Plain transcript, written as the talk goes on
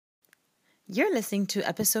You're listening to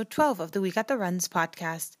episode 12 of the We Got the Runs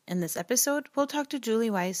podcast. In this episode, we'll talk to Julie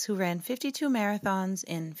Weiss, who ran 52 marathons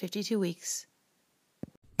in 52 weeks.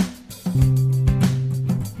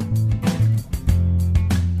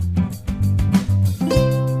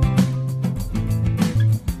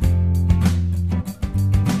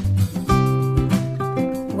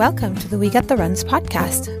 Welcome to the We Got the Runs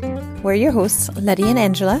podcast. We're your hosts, Letty and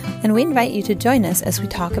Angela, and we invite you to join us as we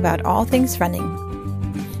talk about all things running.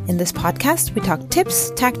 In this podcast, we talk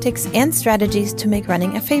tips, tactics, and strategies to make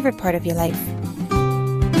running a favorite part of your life.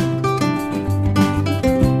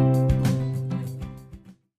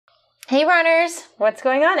 Hey runners! What's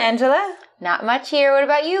going on, Angela? Not much here. What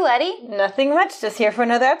about you, Letty? Nothing much, just here for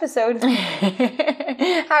another episode.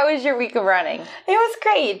 How was your week of running? It was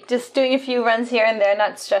great. Just doing a few runs here and there,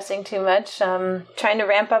 not stressing too much. Trying to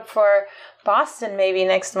ramp up for Boston maybe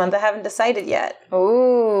next month. I haven't decided yet.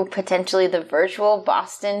 Ooh, potentially the virtual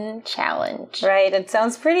Boston Challenge. Right. It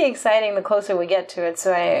sounds pretty exciting the closer we get to it,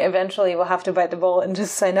 so I eventually will have to bite the bullet and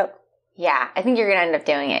just sign up. Yeah, I think you're going to end up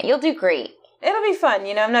doing it. You'll do great. It'll be fun.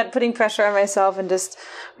 I'm not putting pressure on myself and just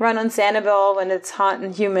run on Sanibel when it's hot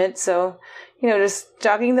and humid. So, just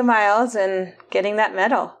jogging the miles and getting that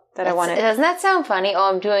medal that I wanted. Doesn't that sound funny?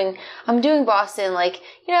 Oh, I'm doing Boston,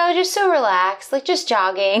 just so relaxed, just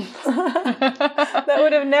jogging. That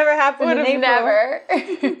would have never happened in April. Never.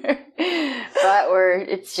 But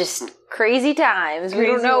it's just crazy times. We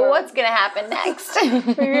don't know what's going to happen next.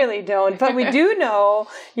 We really don't. But we do know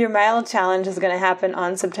your mile challenge is going to happen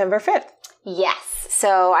on September 5th. Yes.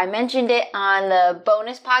 So I mentioned it on the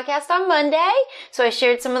bonus podcast on Monday. So I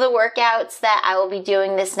shared some of the workouts that I will be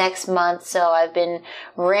doing this next month. So I've been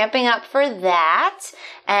ramping up for that.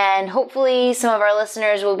 And hopefully some of our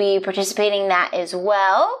listeners will be participating in that as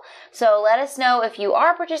well. So let us know if you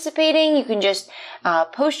are participating. You can just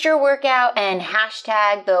post your workout and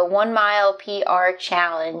hashtag the 1 mile PR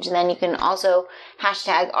challenge. And then you can also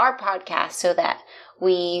hashtag our podcast so that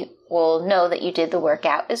we will know that you did the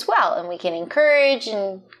workout as well. And we can encourage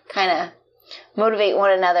and kind of motivate one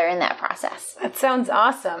another in that process. That sounds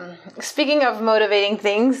awesome. Speaking of motivating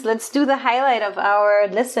things, let's do the highlight of our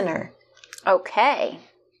listener. Okay.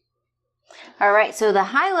 All right, so the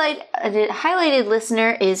highlighted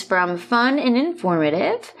listener is from Fun and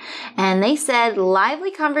Informative, and they said,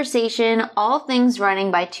 lively conversation, all things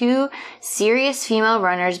running by two serious female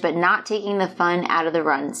runners, but not taking the fun out of the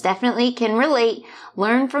runs. Definitely can relate,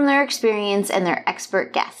 learn from their experience and their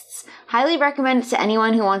expert guests. Highly recommend it to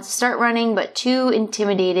anyone who wants to start running, but too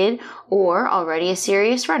intimidated or already a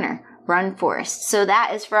serious runner. Run Forest. So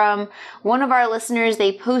that is from one of our listeners.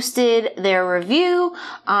 They posted their review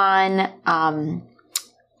on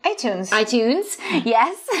iTunes.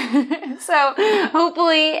 Yes. So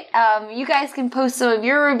hopefully you guys can post some of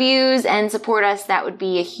your reviews and support us. That would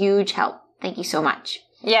be a huge help. Thank you so much.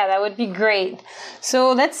 Yeah, that would be great.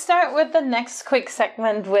 So let's start with the next quick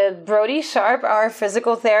segment with Brody Sharp, our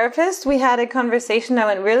physical therapist. We had a conversation that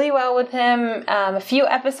went really well with him a few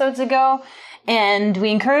episodes ago. And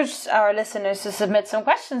we encouraged our listeners to submit some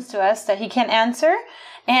questions to us that he can answer.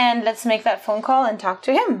 And let's make that phone call and talk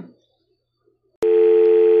to him.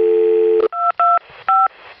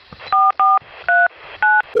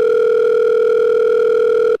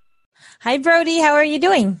 Hi, Brody. How are you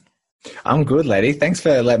doing? I'm good, lady. Thanks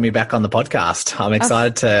for letting me back on the podcast. I'm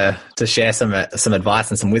excited to share some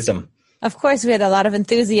advice and some wisdom. Of course, we had a lot of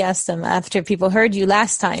enthusiasm after people heard you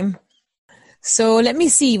last time. So let me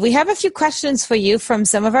see. We have a few questions for you from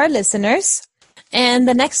some of our listeners. And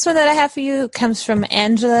the next one that I have for you comes from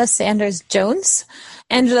Angela Sanders Jones.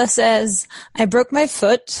 Angela says, I broke my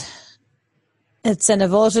foot. It's an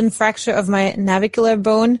avulsion fracture of my navicular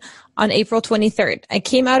bone on April 23rd. I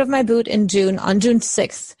came out of my boot in June on June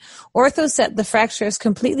 6th. Ortho said the fracture is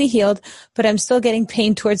completely healed, but I'm still getting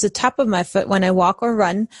pain towards the top of my foot when I walk or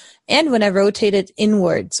run and when I rotate it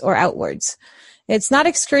inwards or outwards. It's not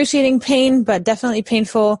excruciating pain, but definitely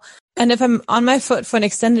painful. And if I'm on my foot for an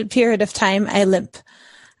extended period of time, I limp.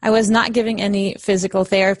 I was not giving any physical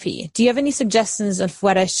therapy. Do you have any suggestions of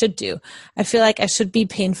what I should do? I feel like I should be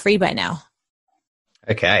pain-free by now.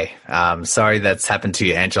 Okay. Sorry that's happened to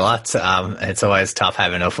you, Angela. It's always tough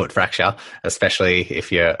having a foot fracture, especially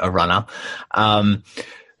if you're a runner.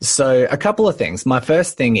 So a couple of things. My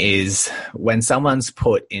first thing is when someone's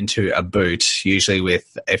put into a boot, usually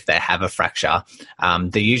if they have a fracture,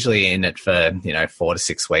 they're usually in it for, 4 to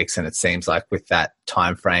 6 weeks. And it seems like with that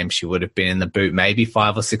time frame, she would have been in the boot maybe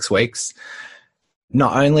 5 or 6 weeks.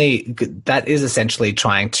 Not only that is essentially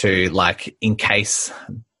trying to encase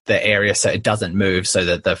the area so it doesn't move so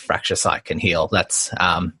that the fracture site can heal. That's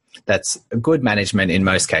that's good management in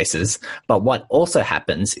most cases. But what also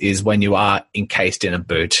happens is when you are encased in a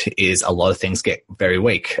boot is a lot of things get very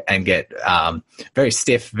weak and get very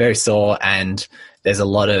stiff, very sore, and there's a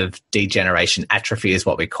lot of degeneration. Atrophy is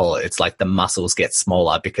what we call it. It's like the muscles get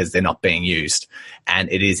smaller because they're not being used.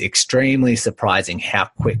 And it is extremely surprising how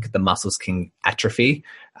quick the muscles can atrophy.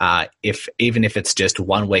 Even if it's just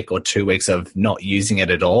 1 week or 2 weeks of not using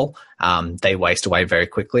it at all, they waste away very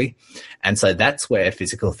quickly. And so that's where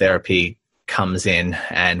physical therapy comes in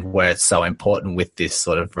and where it's so important with this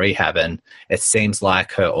sort of rehab. And it seems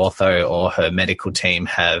like her ortho or her medical team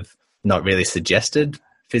have not really suggested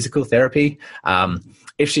physical therapy.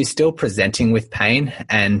 If she's still presenting with pain,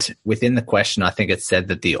 and within the question, I think it said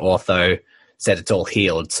that the ortho said it's all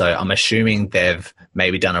healed. So I'm assuming they've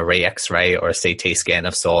maybe done a re-X-ray or a CT scan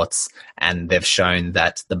of sorts, and they've shown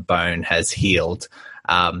that the bone has healed.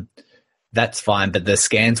 That's fine, but the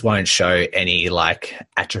scans won't show any like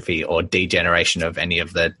atrophy or degeneration of any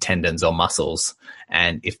of the tendons or muscles.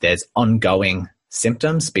 And if there's ongoing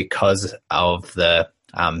symptoms because of the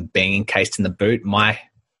being encased in the boot, my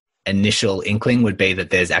initial inkling would be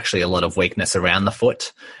that there's actually a lot of weakness around the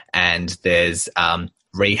foot, and there's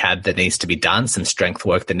rehab that needs to be done, some strength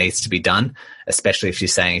work that needs to be done, especially if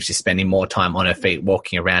she's spending more time on her feet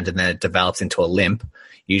walking around and then it develops into a limp.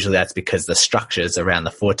 Usually that's because the structures around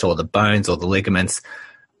the foot or the bones or the ligaments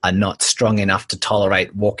are not strong enough to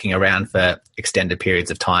tolerate walking around for extended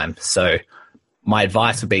periods of time. So my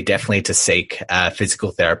advice would be definitely to seek a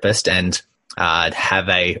physical therapist and have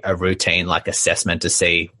a routine like assessment to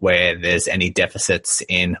see where there's any deficits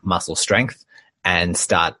in muscle strength and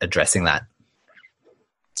start addressing that.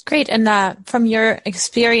 Great. And from your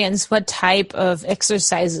experience, what type of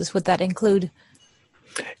exercises would that include?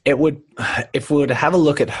 It would, if we were to have a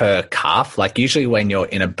look at her calf, like usually when you're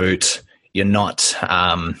in a boot, you're not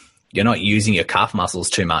using your calf muscles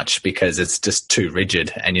too much because it's just too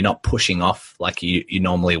rigid and you're not pushing off like you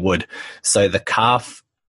normally would. So the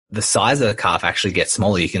size of the calf actually gets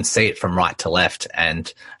smaller. You can see it from right to left.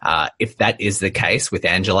 And if that is the case with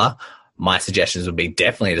Angela, my suggestions would be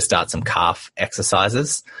definitely to start some calf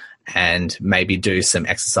exercises and maybe do some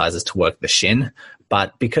exercises to work the shin.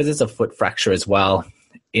 But because it's a foot fracture as well,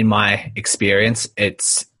 in my experience,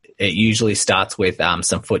 it usually starts with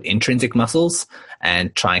some foot intrinsic muscles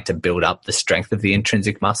and trying to build up the strength of the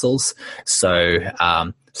intrinsic muscles. So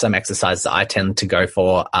some exercises I tend to go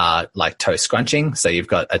for are like toe scrunching. So you've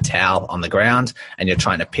got a towel on the ground and you're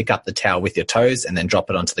trying to pick up the towel with your toes and then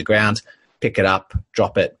drop it onto the ground, pick it up,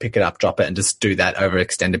 drop it, pick it up, drop it, and just do that over an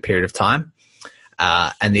extended period of time.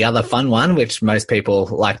 And the other fun one, which most people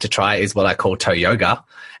like to try, is what I call toe yoga.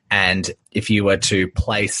 And if you were to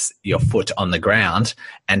place your foot on the ground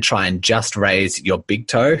and try and just raise your big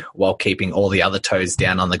toe while keeping all the other toes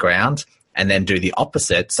down on the ground, and then do the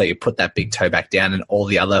opposite. So you put that big toe back down and all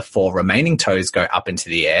the other 4 remaining toes go up into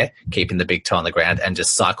the air, keeping the big toe on the ground, and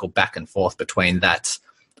just cycle back and forth between that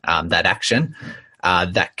action.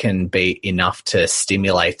 That can be enough to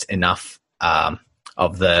stimulate enough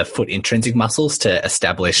of the foot intrinsic muscles to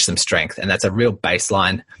establish some strength. And that's a real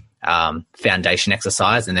baseline foundation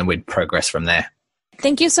exercise, and then we'd progress from there.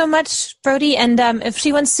 Thank you so much, Brody. And if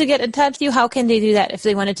she wants to get in touch with you, how can they do that if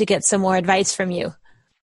they wanted to get some more advice from you?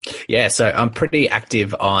 Yeah, so I'm pretty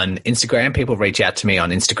active on Instagram. People reach out to me on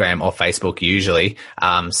Instagram or Facebook usually.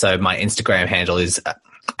 So my Instagram handle is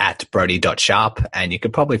at brody.sharp, and you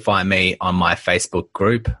could probably find me on my Facebook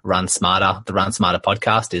group, Run Smarter. The Run Smarter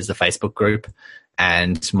podcast is the Facebook group,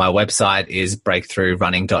 and my website is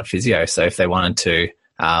breakthroughrunning.physio. So if they wanted to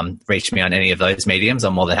reach me on any of those mediums,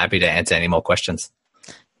 I'm more than happy to answer any more questions.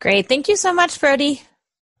 Great. Thank you so much, Brody.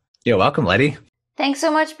 You're welcome, lady. Thanks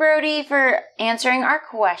so much, Brody, for answering our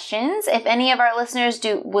questions. If any of our listeners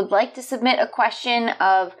would like to submit a question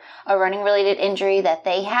of a running-related injury that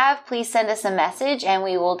they have, please send us a message and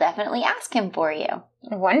we will definitely ask him for you.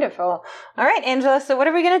 Wonderful. All right, Angela, so what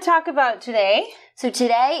are we going to talk about today? So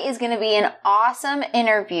today is going to be an awesome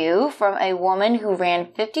interview from a woman who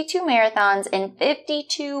ran 52 marathons in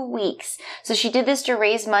 52 weeks. So she did this to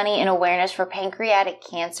raise money and awareness for pancreatic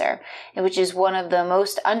cancer, which is one of the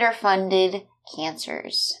most underfunded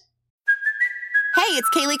cancers. Hey, it's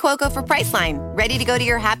Kaylee Cuoco for Priceline. Ready to go to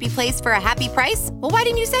your happy place for a happy price? Well, why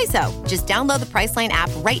didn't you say so? Just download the Priceline app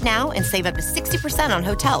right now and save up to 60% on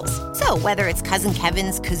hotels. So whether it's Cousin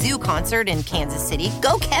Kevin's Kazoo Concert in Kansas City,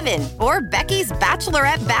 go Kevin, or Becky's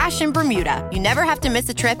Bachelorette Bash in Bermuda, you never have to miss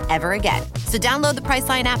a trip ever again. So download the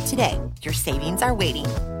Priceline app today. Your savings are waiting.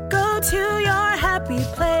 Go to your happy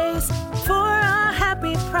place for a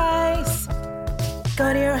happy price.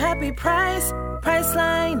 Go to your happy price,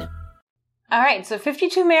 Priceline. All right, so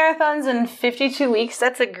 52 marathons in 52 weeks.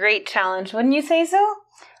 That's a great challenge. Wouldn't you say so?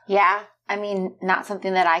 Yeah. I mean, not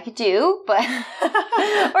something that I could do, but, or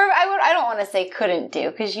I don't want to say couldn't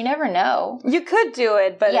do, because you never know. You could do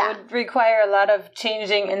it, but it would require a lot of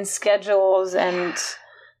changing in schedules and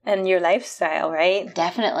your lifestyle, right?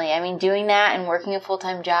 Definitely. I mean, doing that and working a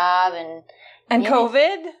full-time job and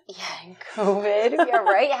COVID? Yeah, and COVID. Yeah,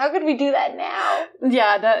 right? How could we do that now?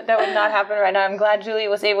 Yeah, that would not happen right now. I'm glad Julie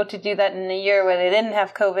was able to do that in a year where they didn't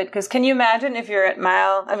have COVID. Because can you imagine if you're at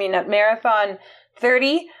marathon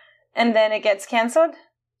 30 and then it gets canceled?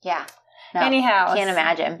 Yeah. No, anyhow. Can't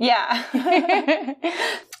imagine. Yeah.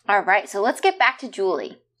 All right, so let's get back to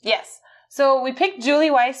Julie. Yes. So we picked Julie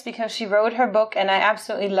Weiss because she wrote her book and I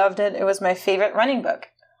absolutely loved it. It was my favorite running book.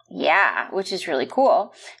 Yeah, which is really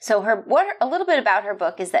cool. So a little bit about her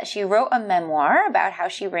book is that she wrote a memoir about how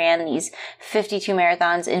she ran these 52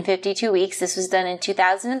 marathons in 52 weeks. This was done in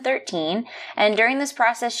 2013. And during this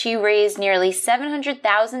process, she raised nearly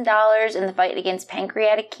 $700,000 in the fight against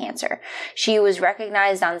pancreatic cancer. She was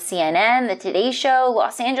recognized on CNN, The Today Show,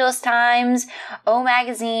 Los Angeles Times, O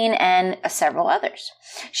Magazine, and several others.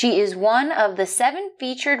 She is one of the 7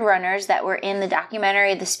 featured runners that were in the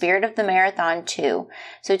documentary The Spirit of the Marathon 2.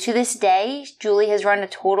 So to this day, Julie has run a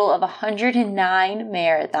total of 109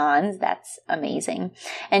 marathons. That's amazing.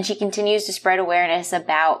 And she continues to spread awareness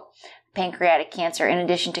about pancreatic cancer in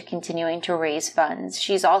addition to continuing to raise funds.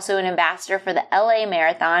 She's also an ambassador for the LA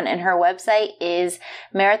Marathon, and her website is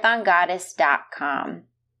marathongoddess.com.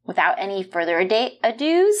 Without any further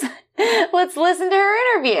ados, let's listen to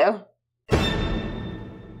her interview.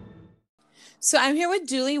 So I'm here with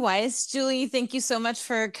Julie Weiss. Julie, thank you so much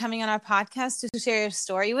for coming on our podcast to share your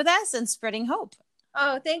story with us and spreading hope.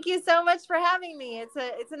 Oh, thank you so much for having me.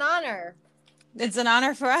 It's an honor. It's an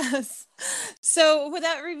honor for us. So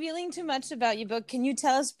without revealing too much about your book, can you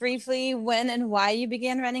tell us briefly when and why you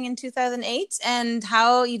began running in 2008 and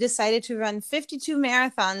how you decided to run 52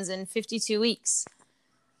 marathons in 52 weeks?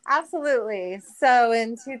 Absolutely. So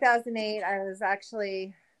in 2008,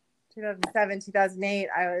 2007, 2008,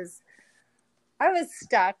 I was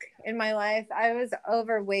stuck in my life. I was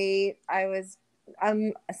overweight. I'm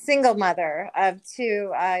a single mother of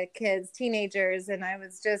 2 kids, teenagers, and I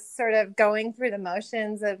was just sort of going through the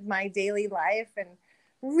motions of my daily life and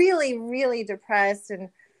really, really depressed and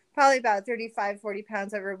probably about 35, 40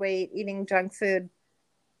 pounds overweight, eating junk food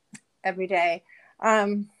every day.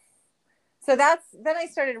 So then I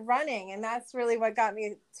started running, and that's really what got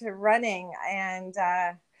me to running. And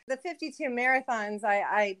the 52 marathons,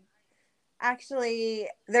 I actually,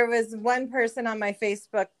 there was one person on my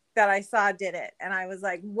Facebook that I saw did it. And I was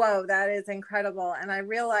like, whoa, that is incredible. And I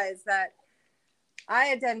realized that I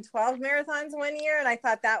had done 12 marathons one year and I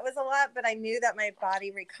thought that was a lot, but I knew that my body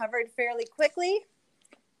recovered fairly quickly.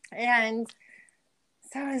 And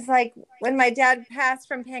so I was like, when my dad passed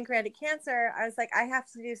from pancreatic cancer, I was like, I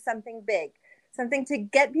have to do something big, something to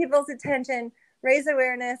get people's attention, raise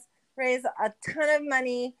awareness, raise a ton of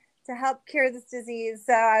money to help cure this disease.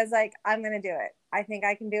 So I was like, I'm going to do it. I think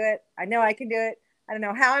I can do it. I know I can do it. I don't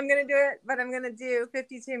know how I'm going to do it, but I'm going to do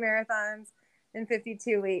 52 marathons in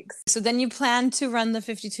 52 weeks. So then you planned to run the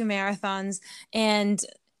 52 marathons, and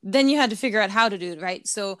then you had to figure out how to do it, right?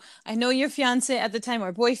 So I know your fiance at the time,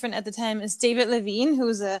 or boyfriend at the time, is David Levine,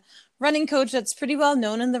 who's a running coach that's pretty well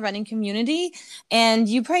known in the running community. And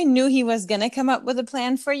you probably knew he was going to come up with a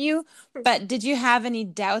plan for you. But did you have any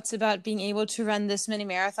doubts about being able to run this many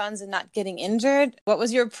marathons and not getting injured? What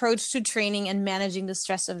was your approach to training and managing the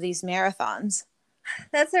stress of these marathons?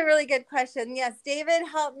 That's a really good question. Yes, David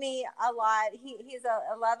helped me a lot. He's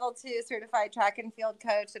a level 2 certified track and field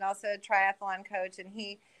coach and also a triathlon coach. And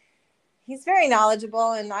he's very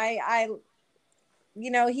knowledgeable. And I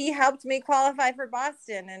he helped me qualify for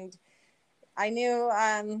Boston, and I knew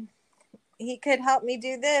he could help me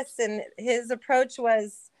do this. And his approach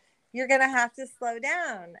was, you're going to have to slow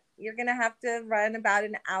down. You're going to have to run about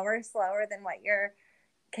an hour slower than what you're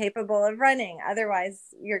capable of running.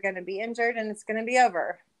 Otherwise, you're going to be injured and it's going to be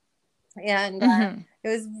over. And it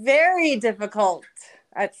was very difficult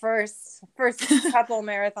at first couple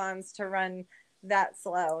marathons to run that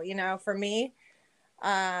slow, for me.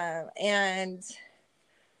 And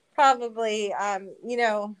probably,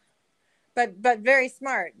 but very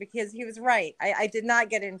smart, because he was right. I did not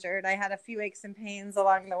get injured. I had a few aches and pains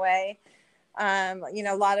along the way. A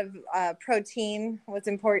lot of protein was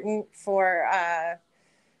important for,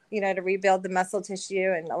 to rebuild the muscle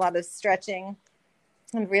tissue, and a lot of stretching,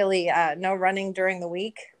 and really no running during the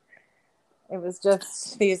week. It was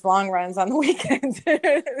just these long runs on the weekends.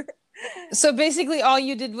 So basically all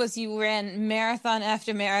you did was you ran marathon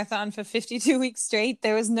after marathon for 52 weeks straight.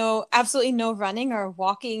 There was absolutely no running or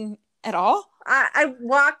walking at all? I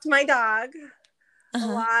walked my dog a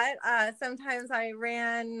Uh-huh. lot. Sometimes I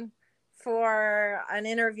ran for an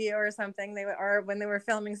interview or something. Or when they were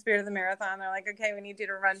filming Spirit of the Marathon, they're like, okay, we need you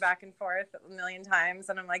to run back and forth a million times.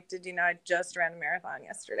 And I'm like, did you know I just ran a marathon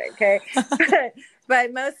yesterday? Okay.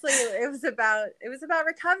 But mostly it was about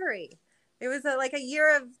recovery. It was like a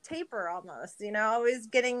year of taper almost, always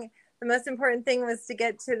getting, the most important thing was to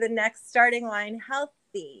get to the next starting line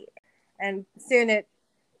healthy. And soon it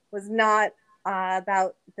was not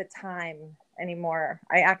about the time anymore.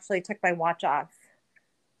 I actually took my watch off.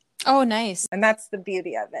 Oh, nice. And that's the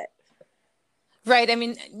beauty of it. Right. I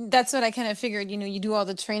mean, that's what I kind of figured. You do all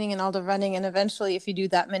the training and all the running, and eventually if you do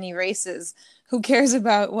that many races, who cares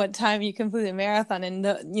about what time you complete a marathon? And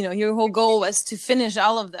your whole goal was to finish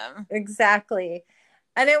all of them. Exactly.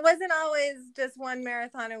 And it wasn't always just one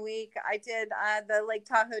marathon a week. I did the Lake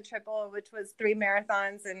Tahoe Triple, which was 3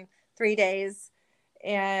 marathons in 3 days,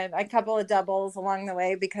 and a couple of doubles along the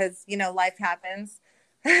way because, life happens.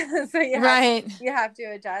 So you have to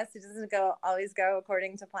adjust. It doesn't always go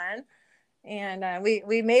according to plan. And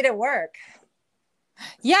we made it work.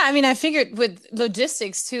 Yeah, I mean, I figured with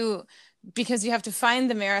logistics too, because you have to find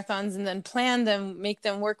the marathons and then plan them, make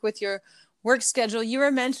them work with your work schedule. You were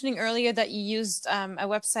mentioning earlier that you used a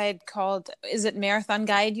website called, is it Marathon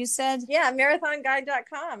Guide, you said? Yeah,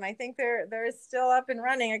 marathonguide.com. I think they're still up and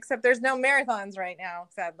running, except there's no marathons right now,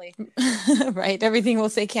 sadly. Right, everything will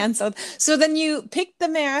say canceled. So then you picked the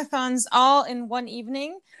marathons all in one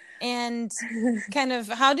evening. And kind of,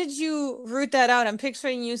 how did you route that out? I'm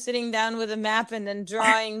picturing you sitting down with a map and then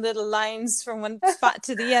drawing little lines from one spot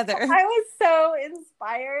to the other. I was so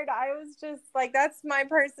inspired. I was just like, that's my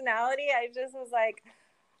personality. I just was like,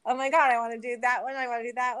 oh my God, I want to do that one. I want to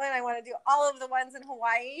do that one. I want to do all of the ones in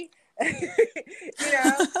Hawaii.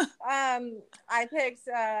 I picked,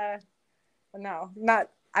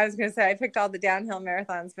 I was going to say I picked all the downhill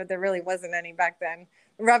marathons, but there really wasn't any back then.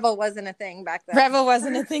 Revel wasn't a thing back then. Revel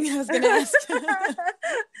wasn't a thing, I was going to ask.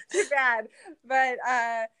 Too bad. But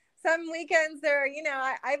some weekends there,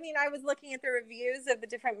 I was looking at the reviews of the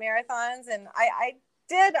different marathons, and I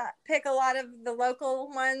did pick a lot of the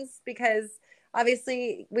local ones because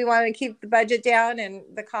obviously we want to keep the budget down and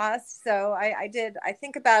the cost. So I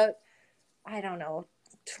think about, I don't know,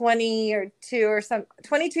 22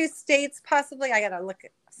 states possibly. I got to look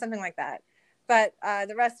at something like that. But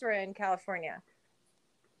the rest were in California.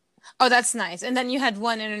 Oh, that's nice. And then you had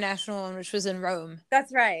one international one, which was in Rome.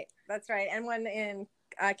 That's right. And one in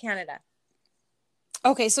Canada.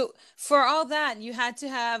 Okay, so for all that, you had to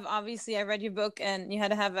have, obviously, I read your book, and you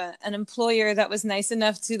had to have an employer that was nice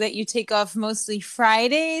enough to let you take off mostly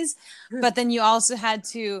Fridays. But then you also had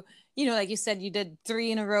to, like you said, you did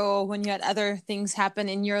 3 in a row when you had other things happen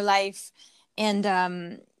in your life. And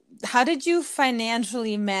how did you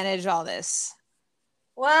financially manage all this?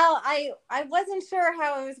 Well, I wasn't sure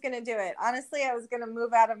how I was going to do it. Honestly, I was going to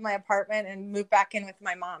move out of my apartment and move back in with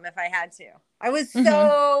my mom if I had to. I was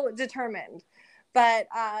so determined. But,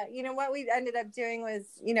 what we ended up doing was,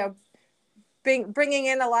 bringing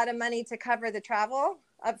in a lot of money to cover the travel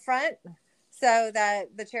up front so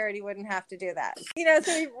that the charity wouldn't have to do that.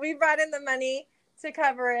 So we brought in the money to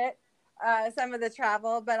cover it, some of the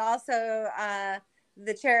travel, but also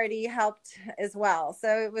the charity helped as well.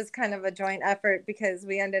 So it was kind of a joint effort because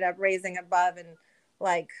we ended up raising above and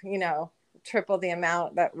triple the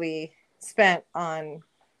amount that we spent on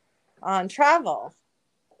travel.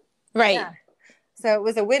 Right. Yeah. So it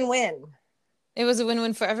was a win-win. It was a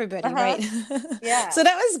win-win for everybody, right? Yeah. So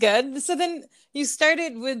that was good. So then you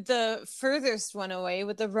started with the furthest one away,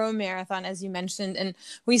 with the Rome Marathon, as you mentioned. And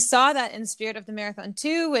we saw that in Spirit of the Marathon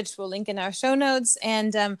 2, which we'll link in our show notes.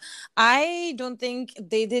 And I don't think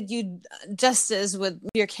they did you justice with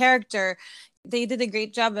your character. They did a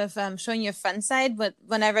great job of showing your fun side. But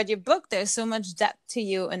when I read your book, there's so much depth to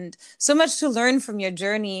you and so much to learn from your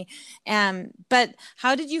journey. But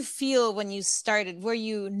how did you feel when you started? Were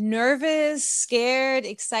you nervous, scared,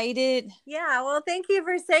 excited? Yeah, well, thank you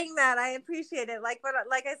for saying that. I appreciate it. Like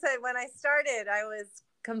I said, when I started, I was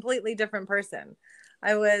a completely different person.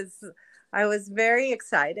 I was very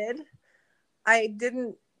excited. I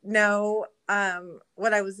didn't know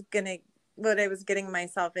what I was getting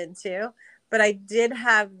myself into. But I did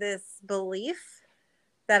have this belief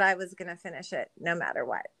that I was going to finish it no matter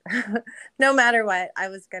what. No matter what, I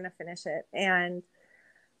was going to finish it. And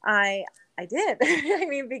I did. I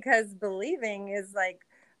mean, because believing is like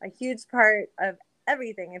a huge part of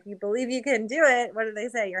everything. If you believe you can do it, what do they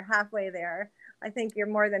say? You're halfway there I think you're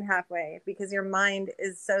more than halfway, because your mind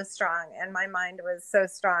is so strong, and my mind was so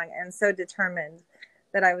strong and so determined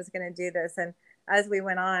that I was going to do this. And as we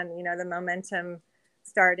went on, you know, the momentum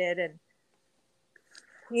started, and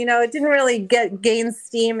you know, it didn't really gain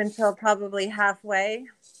steam until probably halfway.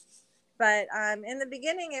 But in the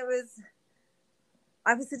beginning,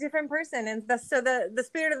 I was a different person, and so the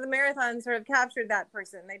spirit of the marathon sort of captured that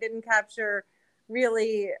person. They didn't capture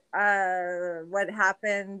really what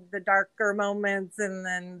happened, the darker moments, and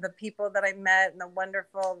then the people that I met, and the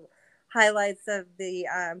wonderful highlights of the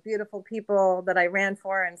beautiful people that I ran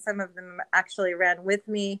for, and some of them actually ran with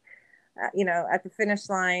me, you know, at the finish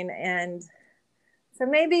line. And so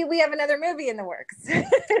maybe we have another movie in the works.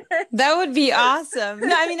 That would be awesome.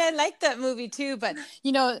 No, I mean, I like that movie too, but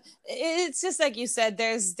you know, it's just like you said,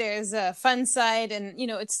 there's a fun side, and you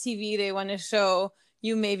know, it's TV. They want to show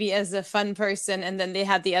you maybe as a fun person, and then they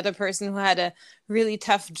had the other person who had a really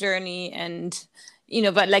tough journey. And you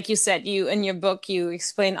know, but like you said, you in your book, you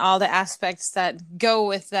explain all the aspects that go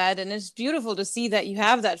with that, and it's beautiful to see that you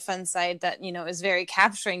have that fun side that, you know, is very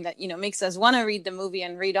capturing, that, you know, makes us want to read the movie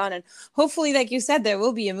and read on. And hopefully, like you said, there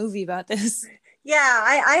will be a movie about this. Yeah,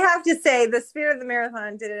 I have to say, the Spirit of the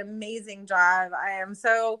Marathon did an amazing job. I am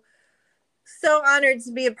so honored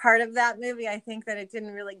to be a part of that movie. I think that it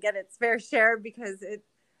didn't really get its fair share, because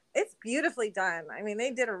it's beautifully done. I mean,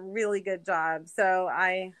 they did a really good job. So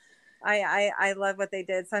I love what they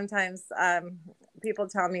did. Sometimes people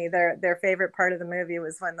tell me their favorite part of the movie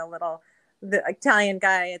was when the Italian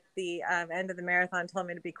guy at the end of the marathon told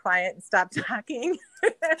me to be quiet and stop talking.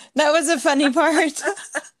 That was a funny part.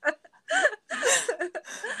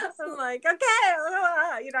 I'm like,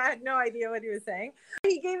 okay, you know, I had no idea what he was saying.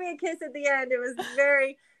 He gave me a kiss at the end. It was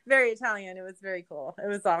very, very Italian. It was very cool. It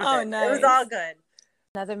was all good. Oh, nice. It was all good.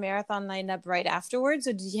 Another marathon lined up right afterwards,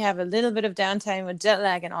 or did you have a little bit of downtime with jet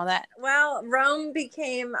lag and all that? Well, Rome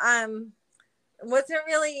became wasn't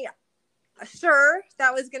really sure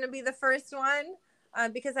that was going to be the first one,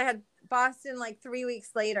 because I had Boston like 3 weeks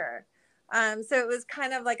later. So it was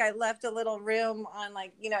kind of like I left a little room on,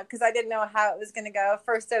 like, you know, because I didn't know how it was going to go.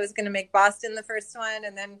 First, I was going to make Boston the first one,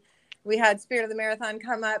 and then we had Spirit of the Marathon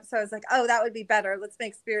come up. So I was like, oh, that would be better. Let's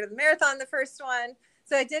make Spirit of the Marathon the first one.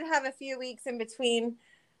 So I did have a few weeks in between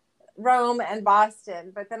Rome and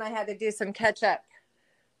Boston, but then I had to do some catch up,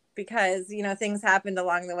 because, you know, things happened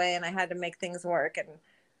along the way, and I had to make things work. And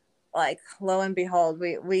like, lo and behold,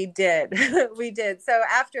 we did. We did. So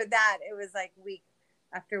after that, it was like week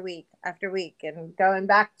after week after week, and going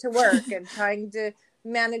back to work and trying to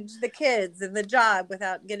manage the kids and the job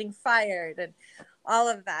without getting fired, and all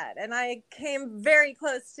of that. And I came very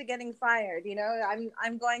close to getting fired. You know,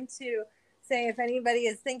 I'm going to say, if anybody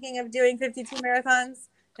is thinking of doing 52 marathons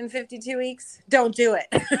in 52 weeks, don't do it.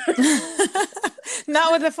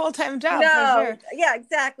 Not with a full-time job. No, for sure. Yeah,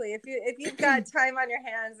 exactly. If you've got time on your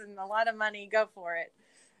hands and a lot of money, go for it.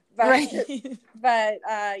 But, right. But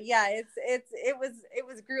yeah, it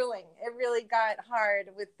was grueling. It really got hard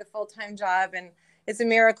with the full-time job, and it's a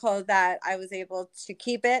miracle that I was able to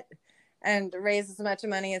keep it and raise as much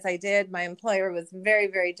money as I did. My employer was very,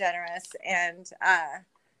 very generous and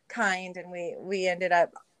kind, and we ended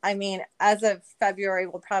up, I mean, as of February,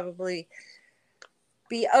 we'll probably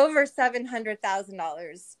be over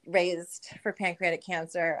 $700,000 raised for pancreatic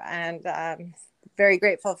cancer, and very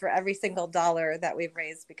grateful for every single dollar that we've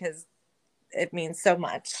raised, because it means so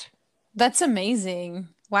much. That's amazing.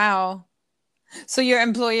 Wow. So your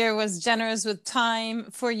employer was generous with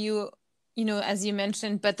time for you, you know, as you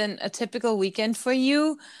mentioned, but then a typical weekend for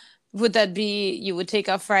you, would that be you would take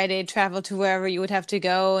off Friday, travel to wherever you would have to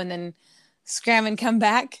go, and then scram and come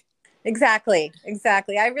back? Exactly.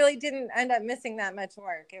 I really didn't end up missing that much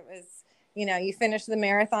work. It was, you know, you finish the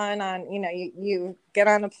marathon on, you know, you get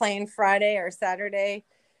on a plane Friday or Saturday,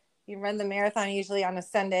 you run the marathon usually on a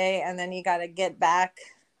Sunday, and then you got to get back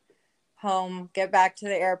home, get back to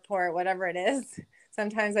the airport, whatever it is.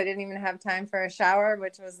 Sometimes I didn't even have time for a shower,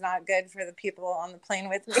 which was not good for the people on the plane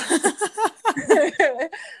with me.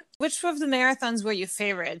 Which of the marathons were your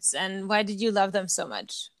favorites, and why did you love them so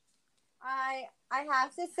much? I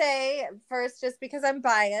have to say, first, just because I'm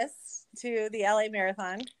biased to the LA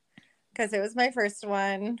Marathon, because it was my first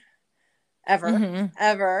one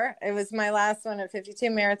ever. It was my last one at 52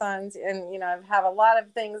 marathons. And, you know, I've had a lot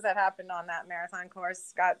of things that happened on that marathon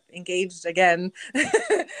course, got engaged again,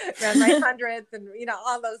 ran my 100th, and, you know,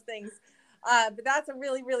 all those things. But that's a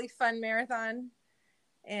really, really fun marathon.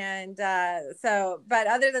 And but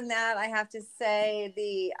other than that, I have to say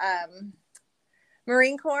the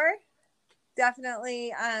Marine Corps,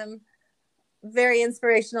 definitely very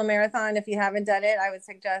inspirational marathon. If you haven't done it, I would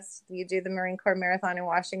suggest you do the Marine Corps Marathon in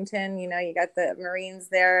Washington. You know, you got the Marines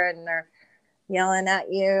there and they're yelling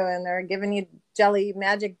at you and they're giving you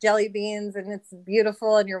magic jelly beans, and it's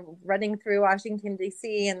beautiful. And you're running through Washington,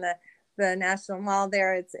 D.C. and the National Mall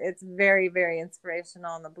there. It's very, very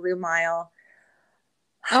inspirational. And the Blue Mile.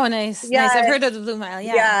 Oh, nice. Yeah. Nice. I've heard of the Blue Mile.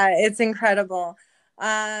 Yeah. Yeah, it's incredible.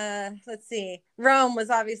 Let's see. Rome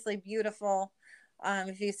was obviously beautiful.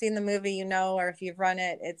 If you've seen the movie, you know, or if you've run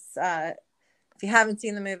it, it's, if you haven't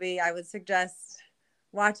seen the movie, I would suggest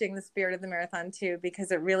watching The Spirit of the Marathon too,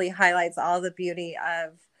 because it really highlights all the beauty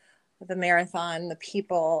of the marathon, the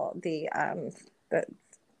people, the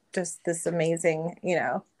just this amazing, you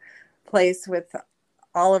know, place with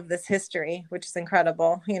all of this history, which is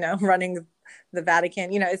incredible, you know, running the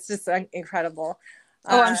Vatican, you know, it's just incredible.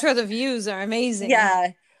 Oh, I'm sure the views are amazing.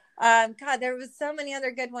 Yeah. God, there was so many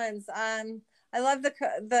other good ones. I love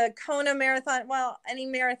the Kona Marathon. Well, any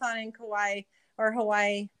marathon in Kauai or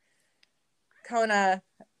Hawaii, Kona,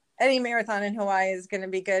 any marathon in Hawaii is going to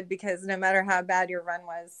be good, because no matter how bad your run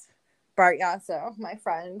was, Bart Yasso, my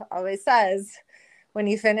friend, always says, when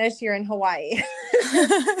you finish, you're in Hawaii.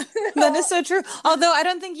 That is so true. Although I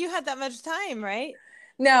don't think you had that much time, right?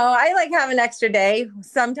 No, I like have an extra day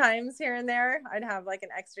sometimes here and there. I'd have like an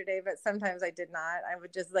extra day, but sometimes I did not. I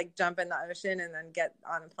would just like jump in the ocean and then get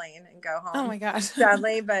on a plane and go home. Oh my gosh.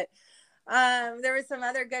 Sadly, but there were some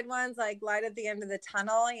other good ones, like Light at the End of the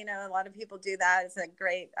Tunnel. You know, a lot of people do that. It's a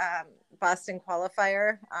great Boston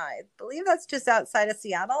qualifier. I believe that's just outside of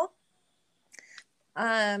Seattle.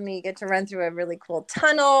 You get to run through a really cool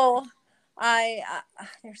tunnel.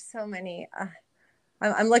 There's so many.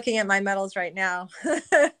 I'm looking at my medals right now.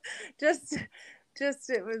 just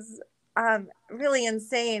it was really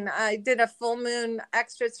insane. I did a full moon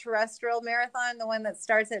extraterrestrial marathon, the one that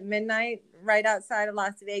starts at midnight right outside of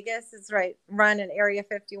Las Vegas. It's run in Area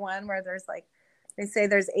 51, where there's like, they say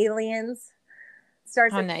there's aliens.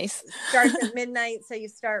 Starts at midnight, so you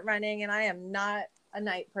start running, and I am not a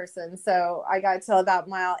night person, so I got till about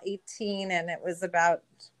mile 18, and it was about,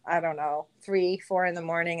 I don't know, 3-4 in the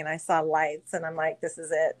morning, and I saw lights, and I'm like, this is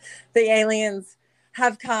it, the aliens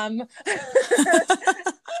have come.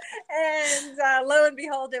 And lo and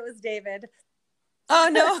behold, it was David. Oh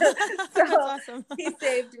no. So that's awesome. He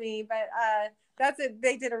saved me. But that's it.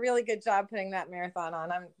 They did a really good job putting that marathon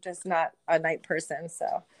on. I'm just not a night person.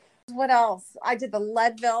 So what else? I did the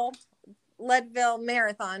Leadville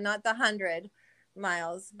Marathon, not the 100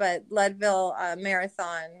 miles, but Leadville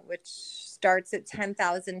Marathon, which starts at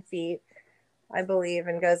 10,000 feet, I believe,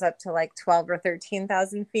 and goes up to like 12 or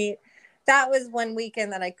 13,000 feet. That was one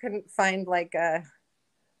weekend that I couldn't find like a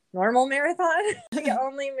normal marathon, the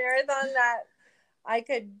only marathon that I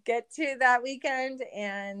could get to that weekend.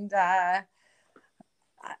 And,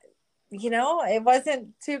 you know, it wasn't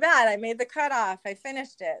too bad. I made the cutoff. I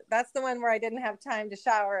finished it. That's the one where I didn't have time to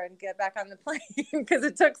shower and get back on the plane because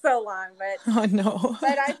it took so long. But oh no.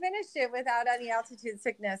 But I finished it without any altitude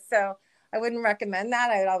sickness. So I wouldn't recommend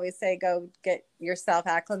that. I would always say go get yourself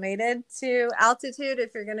acclimated to altitude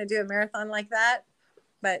if you're going to do a marathon like that.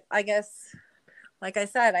 But I guess, like I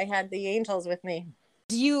said, I had the angels with me.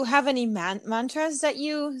 Do you have any mantras that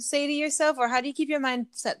you say to yourself, or how do you keep your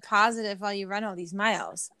mindset positive while you run all these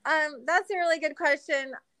miles? That's a really good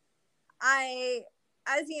question.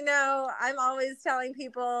 As you know, I'm always telling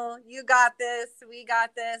people, you got this, we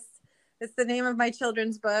got this. It's the name of my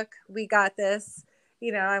children's book, We Got This.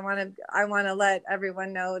 You know, I want to let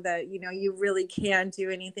everyone know that, you know, you really can do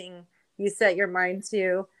anything you set your mind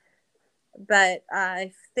to. But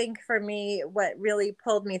I think for me, what really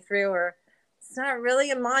pulled me through, or it's not really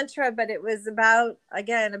a mantra, but it was about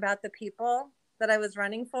the people that I was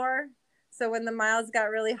running for. So when the miles got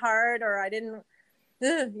really hard, or I didn't,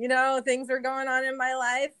 you know, things were going on in my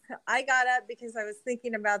life, I got up because I was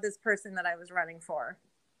thinking about this person that I was running for.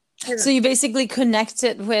 So you basically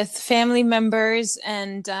connected with family members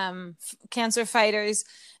and cancer fighters,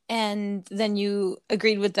 and then you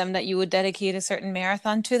agreed with them that you would dedicate a certain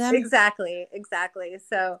marathon to them? Exactly.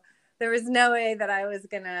 So there was no way that I was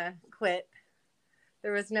going to quit.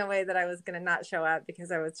 There was no way that I was going to not show up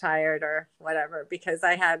because I was tired or whatever, because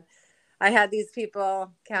I had these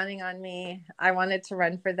people counting on me. I wanted to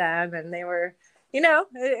run for them, and they were, you know,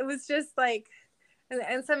 it was just like,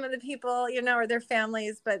 and some of the people, you know, are their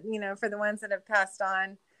families, but, you know, for the ones that have passed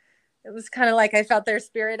on, it was kind of like I felt their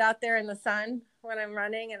spirit out there in the sun when I'm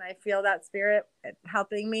running, and I feel that spirit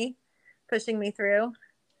helping me, pushing me through.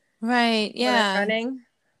 Right. Yeah. When I'm running.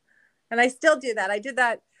 And I still do that. I did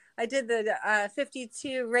the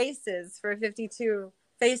 52 races for 52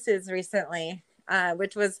 faces recently,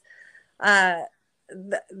 which was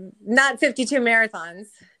not 52 marathons,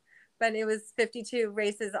 but it was 52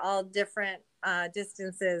 races, all different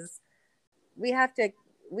distances. We have to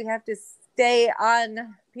stay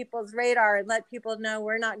on people's radar and let people know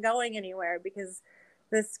we're not going anywhere, because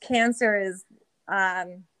this cancer is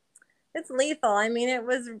it's lethal. I mean, it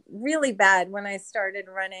was really bad when I started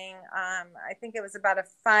running. I think it was about a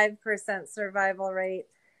 5% survival rate.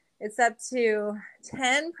 It's up to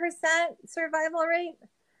 10% survival rate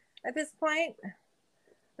at this point.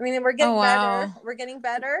 I mean, we're getting better. We're getting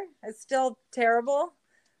better. It's still terrible,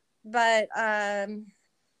 but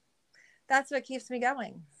that's what keeps me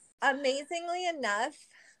going. Amazingly enough,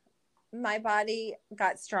 my body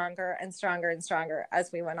got stronger and stronger and stronger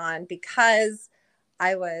as we went on, because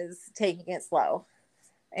I was taking it slow.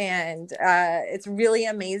 And it's really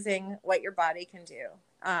amazing what your body can do.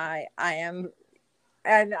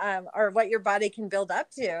 Or what your body can build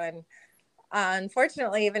up to, and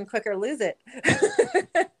unfortunately even quicker lose it.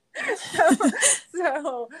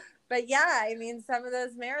 But yeah, I mean, some of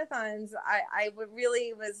those marathons, I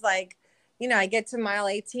really was like, I get to mile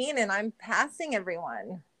 18 and I'm passing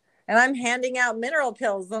everyone and I'm handing out mineral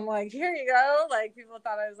pills. I'm like, here you go. Like, people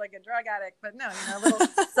thought I was like a drug addict, but no, little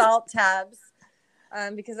salt tabs,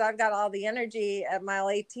 because I've got all the energy at mile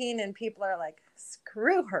 18, and people are like,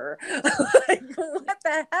 screw her. Like, what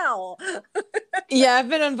the hell? Yeah, I've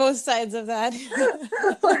been on both sides of that.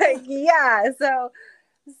 Like, yeah.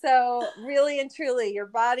 So really and truly, your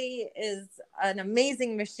body is an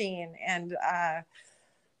amazing machine, and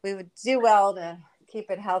we would do well to keep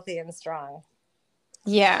it healthy and strong.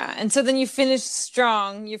 Yeah. And so then you finished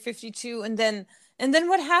strong, you're 52. And then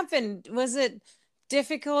what happened? Was it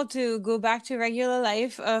difficult to go back to regular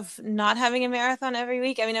life of not having a marathon every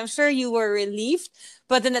week? I mean, I'm sure you were relieved,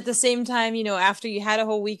 but then at the same time, after you had a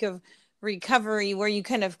whole week of recovery, were you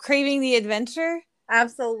kind of craving the adventure?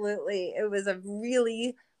 Absolutely. It was a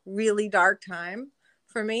really, really dark time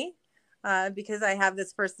for me, because I have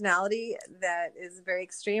this personality that is very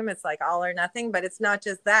extreme. It's like all or nothing, but it's not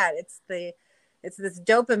just that. It's this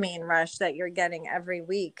dopamine rush that you're getting every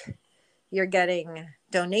week. You're getting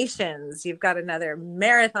donations. You've got another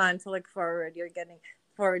marathon to look forward. You're getting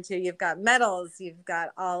forward to. You've got medals. You've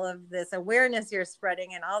got all of this awareness you're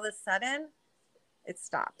spreading, and all of a sudden, it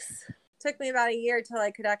stops. It took me about a year till I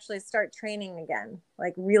could actually start training again,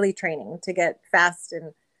 like really training to get fast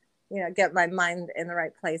and get my mind in the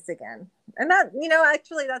right place again. And that,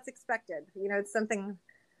 actually that's expected. It's something.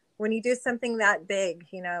 When you do something that big,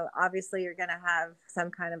 obviously you're going to have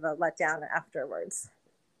some kind of a letdown afterwards.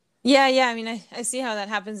 Yeah. I mean, I see how that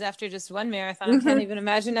happens after just one marathon. I can't even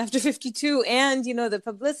imagine after 52, and, the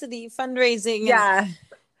publicity, fundraising,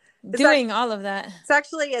 doing all of that. It's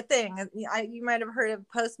actually a thing. You might have heard of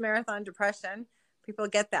post-marathon depression. People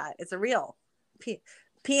get that. It's a real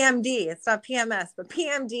PMD. It's not PMS, but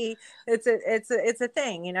PMD. It's a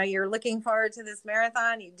thing. You're looking forward to this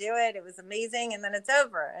marathon. You do it. It was amazing, and then it's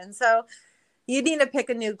over. And so you need to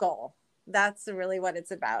pick a new goal. That's really what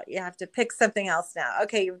it's about. You have to pick something else now.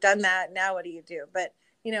 Okay, you've done that. Now what do you do? But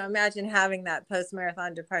imagine having that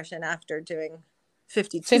post-marathon depression after doing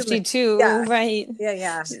 52. 52, yeah. Right?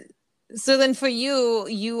 Yeah. So then for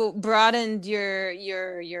you broadened your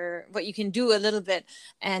what you can do a little bit,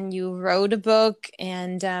 and you wrote a book,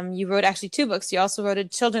 and you wrote actually 2 books. You also wrote a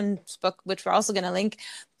children's book, which we're also going to link.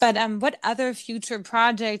 But what other future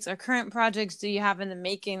projects or current projects do you have in the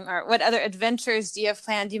making, or what other adventures do you have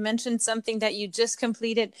planned? You mentioned something that you just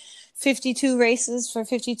completed 52 races for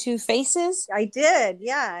 52 faces. I did,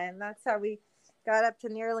 yeah, and that's how we got up to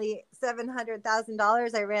nearly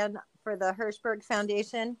 $700,000. I ran for the Hirschberg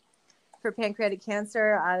Foundation for pancreatic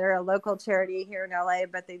cancer. They're a local charity here in LA,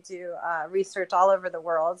 but they do research all over the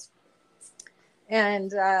world.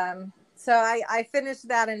 And so I finished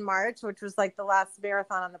that in March, which was like the last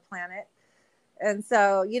marathon on the planet. And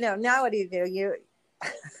so, now what do?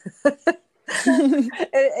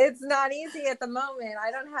 It's not easy at the moment.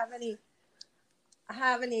 I don't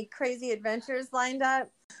have any crazy adventures lined up.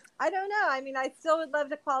 I don't know. I mean, I still would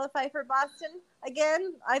love to qualify for Boston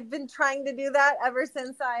again. I've been trying to do that ever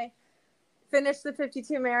since I finished the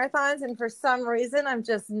 52 marathons, and for some reason I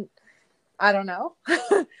don't know.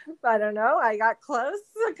 I got close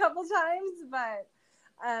a couple times, but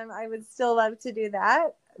I would still love to do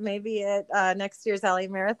that. Maybe at next year's LA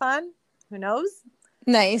Marathon. Who knows?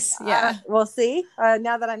 Nice. Yeah. We'll see.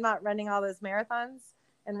 Now that I'm not running all those marathons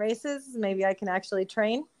and races, maybe I can actually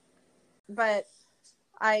train. But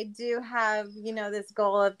I do have, this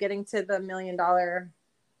goal of getting to the $1 million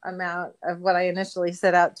amount of what I initially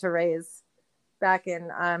set out to raise back in,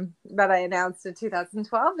 that I announced in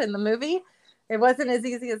 2012 in the movie. it wasn't as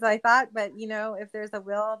easy as I thought, but you know, if there's a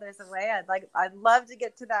will, there's a way. I'd love to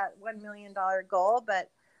get to that $1 million goal, but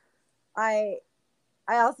I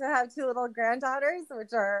also have 2 little granddaughters,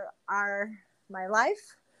 which are my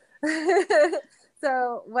life.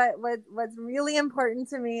 So what's really important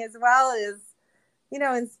to me as well is, you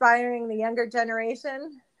know, inspiring the younger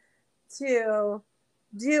generation to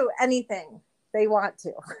do anything they want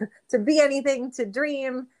to be anything, to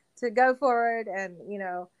dream, to go forward, and, you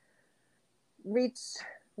know, reach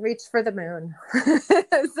for the moon.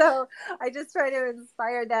 So I just try to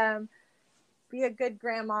inspire them, be a good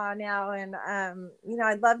grandma now. And, you know,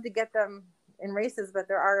 I'd love to get them in races, but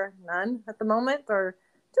there are none at the moment, or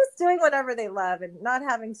just doing whatever they love and not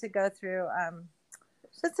having to go through,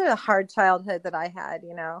 just a hard childhood that I had,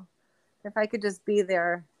 you know. If I could just be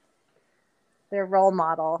their role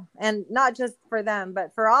model, and not just for them,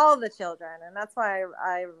 but for all the children. And that's why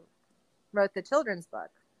I wrote the children's book.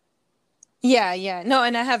 Yeah. No,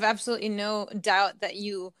 and I have absolutely no doubt that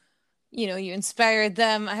you inspired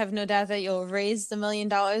them. I have no doubt that you'll raise the $1 million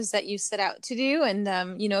that you set out to do.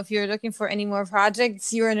 And, you know, if you're looking for any more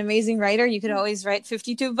projects, you're an amazing writer. You could always write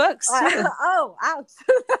 52 books. Oh, ouch.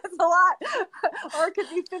 That's a lot. Or it could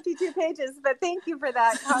be 52 pages, but thank you for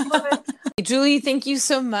that compliment. Julie, thank you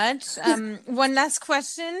so much. One last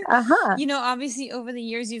question. Uh-huh. You know, obviously over the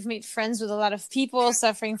years, you've made friends with a lot of people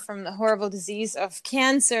suffering from the horrible disease of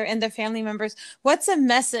cancer and their family members. What's a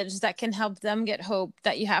message that can help them get hope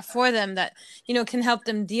that you have for them, that, you know, can help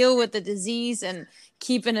them deal with the disease and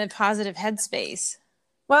keep in a positive headspace?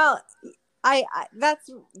 Well, I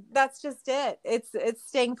that's just it. It's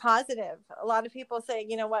staying positive. A lot of people say,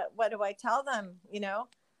 you know, what do I tell them? You know,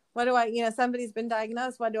 what do I, you know, somebody's been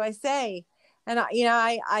diagnosed. What do I say? And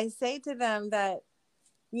I say to them that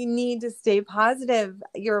you need to stay positive.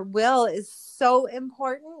 Your will is so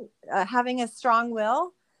important. Having a strong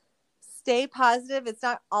will. Stay positive. It's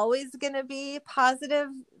not always going to be positive.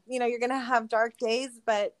 You know, you're going to have dark days,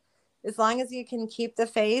 but as long as you can keep the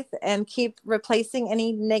faith and keep replacing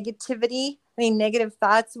any negativity, any negative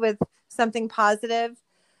thoughts with something positive,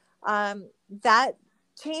 that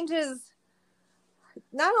changes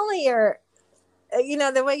not only your, you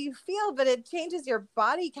know, the way you feel, but it changes your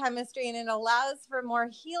body chemistry, and it allows for more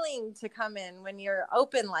healing to come in when you're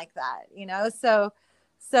open like that, you know? So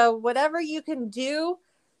whatever you can do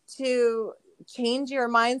to change your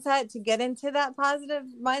mindset, to get into that positive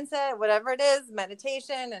mindset, whatever it is,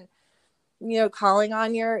 meditation, and, you know, calling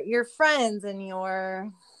on your friends and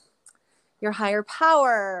your higher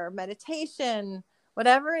power, meditation,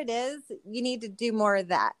 whatever it is, you need to do more of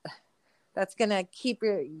that. That's going to keep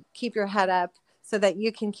your head up so that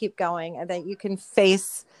you can keep going and that you can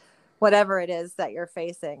face whatever it is that you're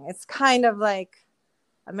facing. It's kind of like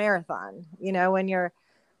a marathon, you know, when you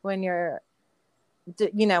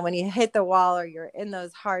hit the wall or you're in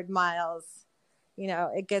those hard miles, you know,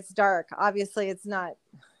 it gets dark. Obviously it's not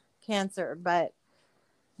cancer, but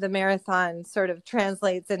the marathon sort of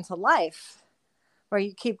translates into life where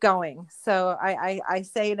you keep going. So I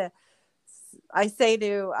say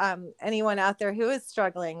to anyone out there who is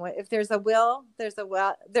struggling, if there's a will, there's a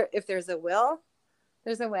will. If there's a will,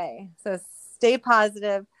 there's a way. So stay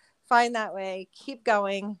positive, find that way, keep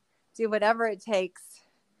going, do whatever it takes,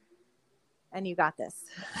 and you got this.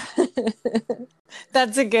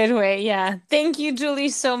 That's a good way. Yeah. Thank you, Julie,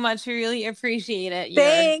 so much. We really appreciate it.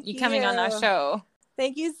 Thank you coming on our show.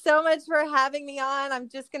 Thank you so much for having me on. I'm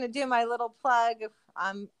just going to do my little plug.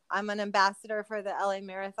 I'm an ambassador for the LA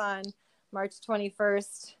Marathon, March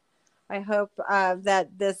 21st. I hope that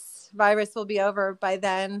this virus will be over by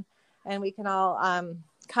then, and we can all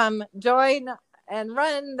come join and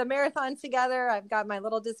run the marathon together. I've got my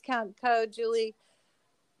little discount code, Julie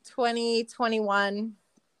 2021,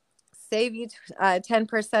 save you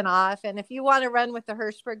 10% off. And if you want to run with the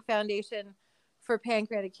Hirschberg Foundation for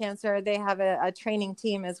Pancreatic Cancer, they have a training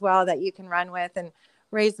team as well that you can run with and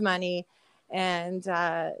raise money and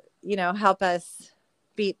help us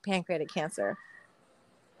beat pancreatic cancer.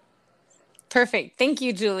 Perfect. Thank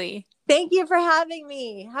you, Julie. Thank you for having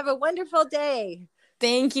me. Have a wonderful day.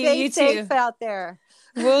 Thank you. Stay you safe too. out there.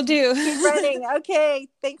 Will do. Keep running. Okay.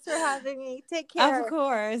 Thanks for having me. Take care. Of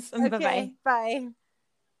course. Okay, Bye-bye. Bye.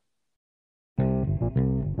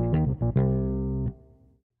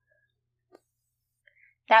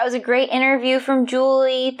 That was a great interview from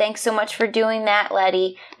Julie. Thanks so much for doing that,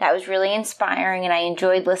 Letty. That was really inspiring, and I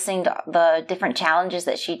enjoyed listening to the different challenges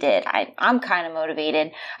that she did. I'm kind of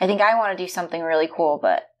motivated. I think I want to do something really cool,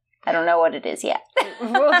 but I don't know what it is yet.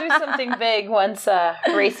 We'll do something big once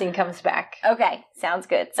racing comes back. Okay, sounds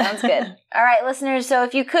good. Sounds good. All right, listeners, so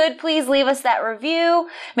if you could, please leave us that review.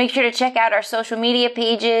 Make sure to check out our social media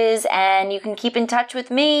pages, and you can keep in touch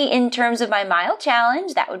with me in terms of my mile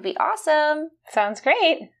challenge. That would be awesome. Sounds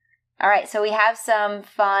great. All right, so we have some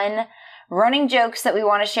fun running jokes that we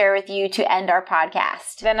want to share with you to end our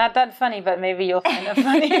podcast. They're not that funny, but maybe you'll find them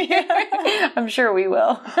funny. I'm sure we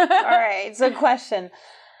will. All right, so question.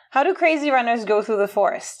 How do crazy runners go through the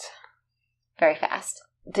forest? Very fast.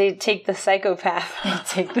 They take the psychopath.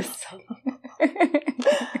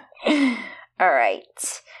 All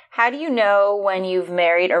right. How do you know when you've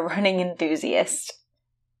married a running enthusiast?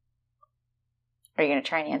 Are you going to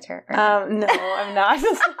try and answer? No, I'm not.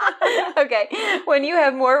 Okay. When you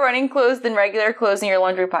have more running clothes than regular clothes in your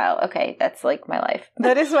laundry pile. Okay, that's like my life.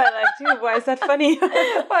 That is my life too. Why is that funny?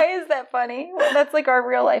 Why is that funny? That's like our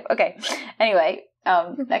real life. Okay. Anyway,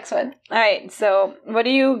 next one. All right. So what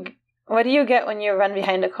do you get when you run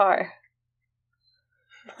behind a car?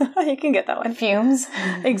 You can get that one. Fumes.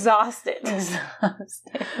 Exhausted.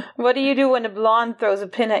 What do you do when a blonde throws a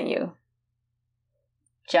pin at you?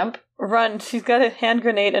 Jump. Run. She's got a hand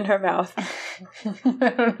grenade in her mouth. I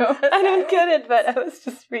don't know. I don't get it, but I was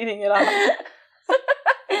just reading it off.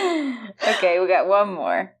 Okay, we got one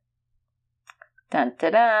more. Dun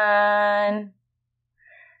dun dun.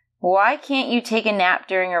 Why can't you take a nap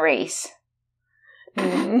during a race?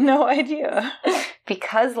 No idea.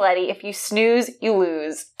 Because, Letty, if you snooze, you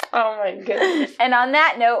lose. Oh my goodness. And on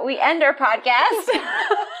that note, we end our podcast.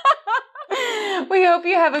 We hope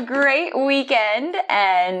you have a great weekend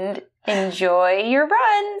and enjoy your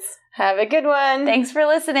runs. Have a good one. Thanks for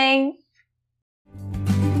listening.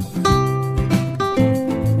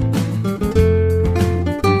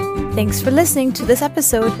 Thanks for listening to this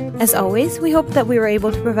episode. As always, we hope that we were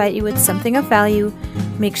able to provide you with something of value.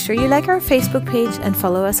 Make sure you like our Facebook page and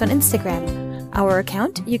follow us on Instagram. Our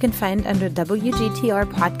account you can find under WGTR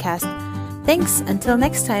Podcast. Thanks. Until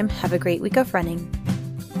next time, have a great week of running.